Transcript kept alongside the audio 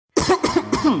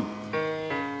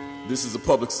This is a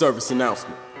public service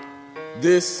announcement.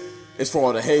 This is for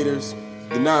all the haters,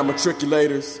 the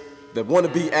non-matriculators, that want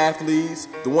to be athletes,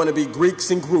 the want to be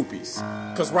Greeks and groupies.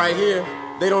 Cause right here,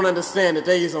 they don't understand that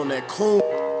they is on that cool.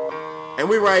 And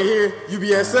we right here,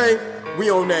 UBSA, we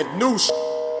on that new shit.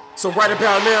 So right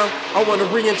about now, I want to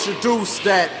reintroduce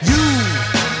that B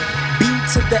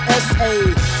to the SA,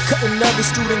 cutting other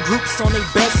student groups on their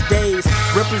best days,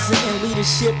 representing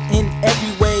leadership in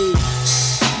every way.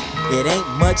 It ain't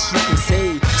much you can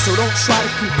say, so don't try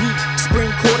to compete.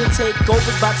 Spring quarter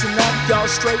takeover, about to knock y'all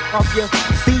straight off your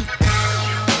feet.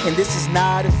 And this is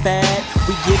not a fad,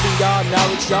 we giving y'all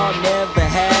knowledge y'all never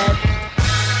had.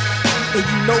 And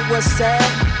you know what's sad?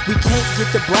 We can't get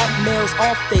the black males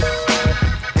off they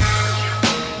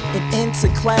and into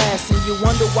class, and you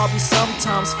wonder why we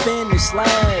sometimes finish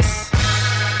last.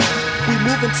 We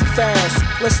moving too fast,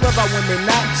 let's love our women,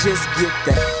 not just get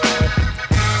that.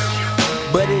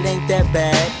 But it ain't that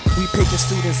bad, we picking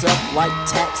students up like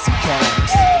taxi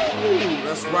cabs. Ooh,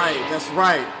 that's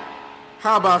right.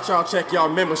 How about y'all check y'all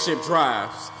membership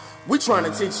drives? We trying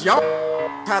to teach y'all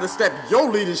how to step your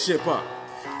leadership up.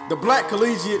 The black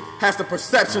collegiate has to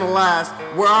perceptualize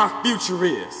where our future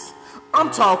is.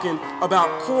 I'm talking about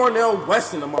Cornell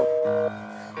Weston among.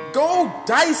 Go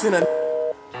Dyson and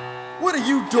what are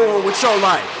you doing with your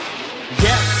life?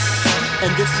 Yes,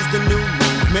 and this is the new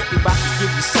movement. We about to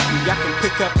give you something y'all can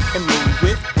pick up and move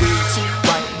with. Read to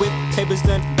write with, papers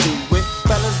done do with.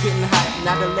 Fellas getting hot,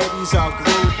 now the ladies are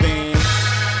grooving.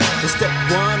 And step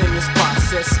one in this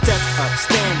process, step up,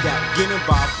 stand out, get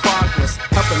involved, progress,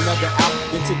 help another out,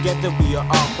 then together we are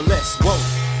all blessed. Whoa,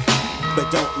 but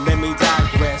don't let me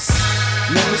digress.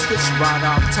 Let me switch right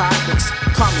off topics.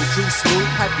 Call me Drew Smooth,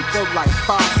 have you go like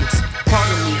faucets.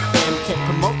 Pardon me, fam, can't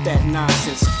promote that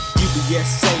nonsense.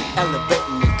 UBSA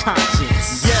elevating your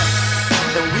conscience. Yes,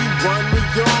 and we run the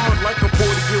yard like a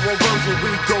 40-year-old version.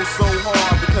 We go so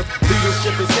hard because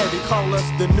leadership is heavy. Call us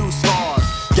the new stars.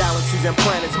 Galaxies and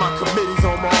planets, my committee's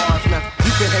on Mars. Now,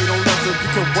 you can hate on us or you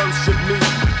can worship me.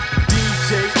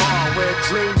 DJR, where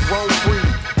dreams roam free.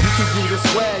 You can use a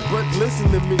swag, but listen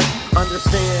to me.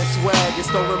 Understand swag is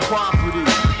stolen property.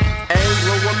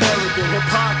 Anglo-American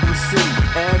hypocrisy.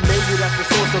 And maybe that's the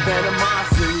source of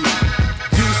animosity.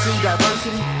 You see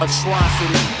diversity,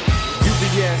 atrocity.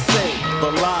 UBSA,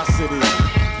 velocity.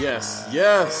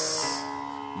 Yes,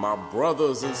 my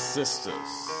brothers and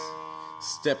sisters.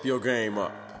 Step your game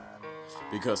up,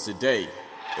 because today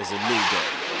is a new day.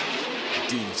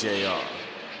 DJR.